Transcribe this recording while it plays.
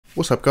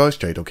What's up guys,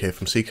 JDog here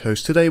from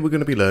SeekaHost. Today we're going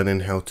to be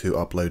learning how to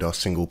upload our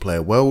single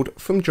player world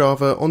from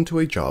Java onto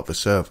a Java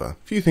server.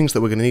 A few things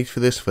that we're going to need for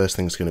this. First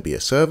thing is going to be a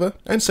server,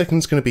 and second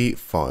is going to be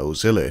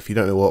FileZilla. If you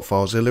don't know what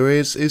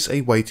FileZilla is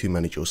a way to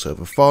manage your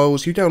server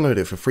files. You download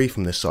it for free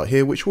from this site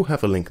here, which will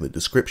have a link in the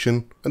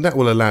description, and that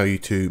will allow you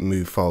to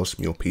move files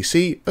from your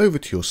PC over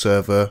to your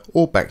server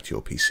or back to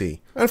your PC.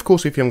 And of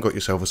course, if you haven't got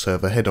yourself a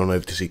server, head on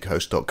over to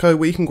SeekaHost.co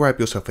where you can grab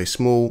yourself a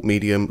small,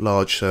 medium,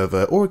 large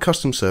server or a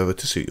custom server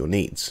to suit your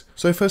needs.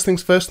 So first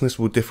things first, and this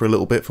will differ a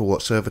little bit for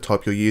what server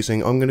type you're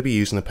using. I'm going to be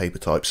using a paper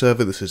type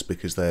server. This is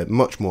because they're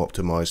much more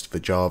optimized for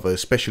Java,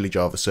 especially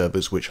Java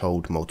servers which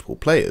hold multiple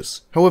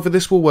players. However,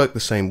 this will work the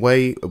same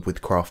way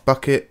with Craft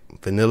Bucket,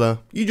 Vanilla.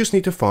 You just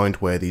need to find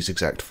where these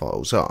exact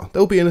files are.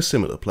 They'll be in a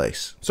similar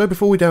place. So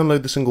before we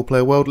download the single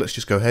player world, let's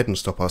just go ahead and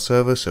stop our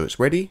server so it's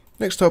ready.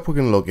 Next up, we're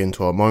going to log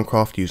into our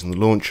Minecraft using the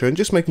launcher and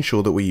just making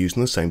sure that we're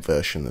using the same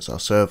version as our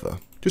server.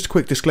 Just a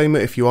quick disclaimer,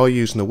 if you are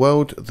using a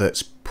world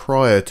that's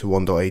prior to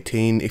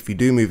 1.18, if you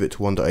do move it to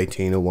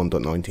 1.18 or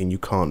 1.19, you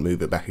can't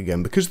move it back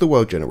again because of the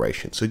world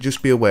generation, so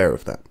just be aware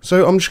of that.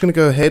 So I'm just going to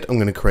go ahead, I'm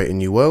going to create a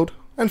new world.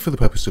 And for the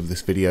purpose of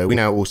this video, we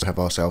now also have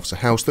ourselves a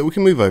house that we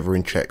can move over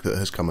and check that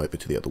has come over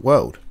to the other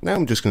world. Now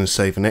I'm just going to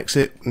save and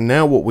exit.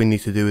 Now what we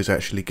need to do is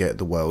actually get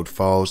the world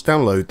files,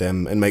 download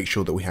them, and make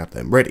sure that we have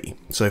them ready.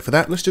 So for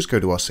that, let's just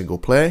go to our single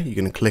player. You're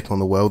going to click on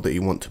the world that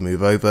you want to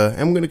move over,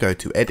 and we're going to go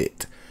to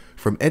Edit.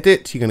 From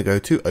Edit, you're going to go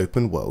to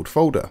Open World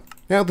Folder.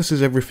 Now this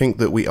is everything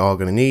that we are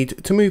going to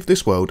need to move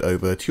this world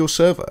over to your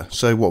server.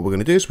 So what we're going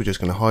to do is we're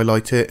just going to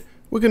highlight it,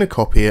 we're going to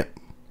copy it,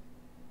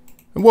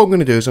 and what I'm going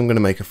to do is I'm going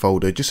to make a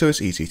folder just so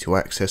it's easy to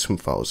access from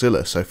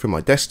FileZilla. So from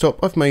my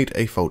desktop, I've made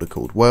a folder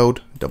called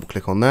World. Double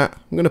click on that.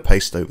 I'm going to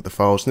paste over the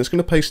files, and it's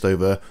going to paste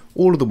over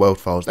all of the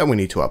world files that we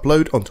need to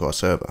upload onto our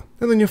server.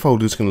 And then your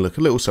folder is going to look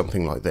a little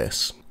something like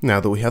this. Now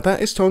that we have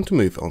that, it's time to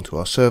move it onto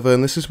our server,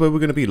 and this is where we're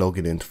going to be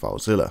logging into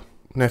FileZilla.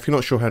 Now if you're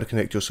not sure how to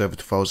connect your server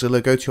to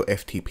FileZilla, go to your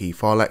FTP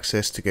file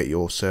access to get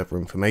your server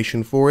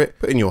information for it.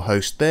 Put in your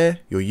host there,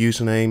 your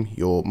username,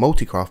 your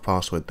multicraft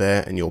password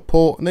there, and your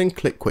port, and then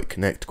click quick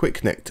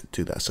connect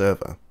to that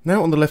server.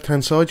 Now on the left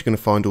hand side, you're going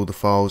to find all the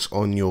files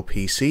on your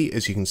PC.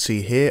 As you can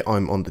see here,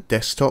 I'm on the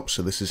desktop,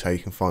 so this is how you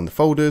can find the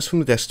folders. From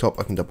the desktop,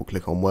 I can double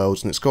click on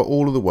worlds, and it's got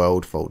all of the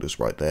world folders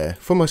right there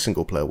for my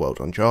single player world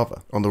on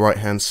Java. On the right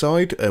hand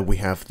side, we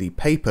have the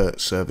paper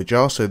server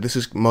jar, so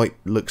this might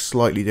look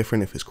slightly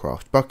different if it's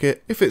Craft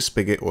Bucket, if it's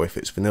Spigot, or if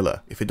it's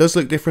Vanilla. If it does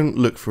look different,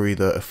 look for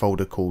either a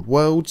folder called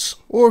worlds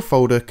or a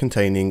folder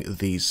containing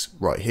these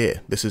right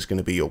here. This is going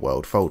to be your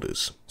world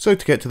folders. So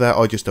to get to that,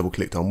 I just double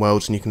clicked on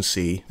worlds, and you can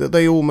see that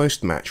they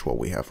almost match what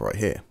we have right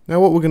here. Now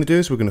what we're going to do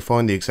is we're going to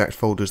find the exact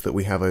folders that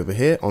we have over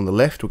here. On the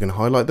left, we're going to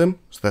highlight them.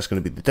 So that's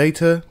going to be the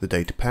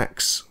data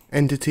packs,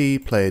 entity,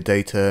 player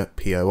data,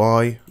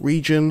 POI,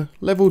 region,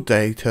 level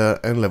data,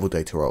 and level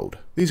data old.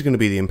 These are going to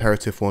be the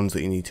imperative ones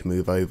that you need to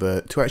move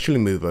over to actually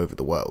move over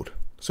the world.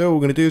 So what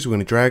we're going to do is we're going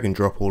to drag and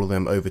drop all of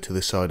them over to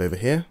this side over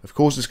here. Of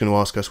course, it's going to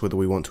ask us whether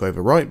we want to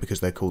overwrite because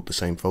they're called the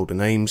same folder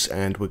names,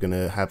 and we're going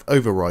to have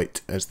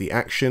overwrite as the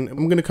action, and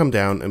we're going to come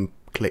down and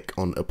click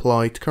on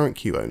apply to current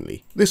queue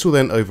only. This will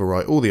then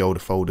overwrite all the older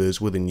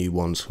folders with the new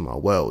ones from our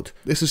world.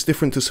 This is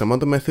different to some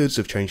other methods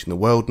of changing the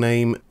world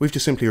name. We've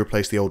just simply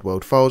replaced the old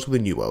world files with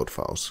the new world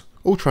files.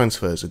 All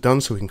transfers are done,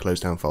 so we can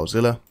close down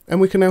FileZilla, and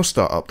we can now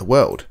start up the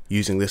world.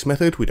 Using this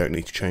method, we don't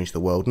need to change the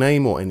world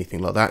name or anything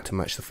like that to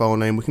match the file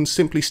name. We can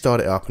simply start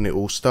it up, and it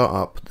will start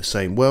up the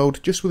same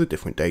world, just with a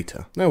different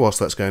data. Now whilst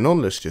that's going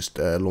on, let's just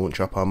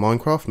launch up our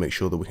Minecraft, make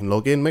sure that we can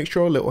log in, make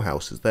sure our little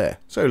house is there.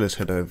 So let's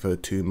head over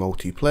to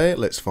multiplayer,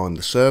 let's find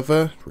the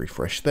server,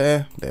 refresh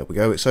there we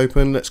go, it's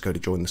open. Let's go to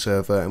join the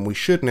server, and we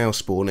should now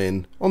spawn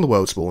in on the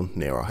world spawn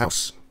near our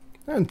house.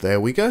 And there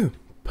we go,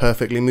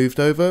 perfectly moved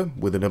over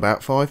within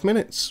about 5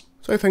 minutes.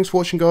 So thanks for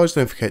watching guys,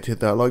 don't forget to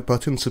hit that like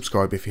button,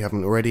 subscribe if you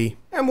haven't already,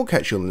 and we'll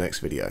catch you on the next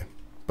video.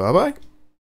 Bye bye!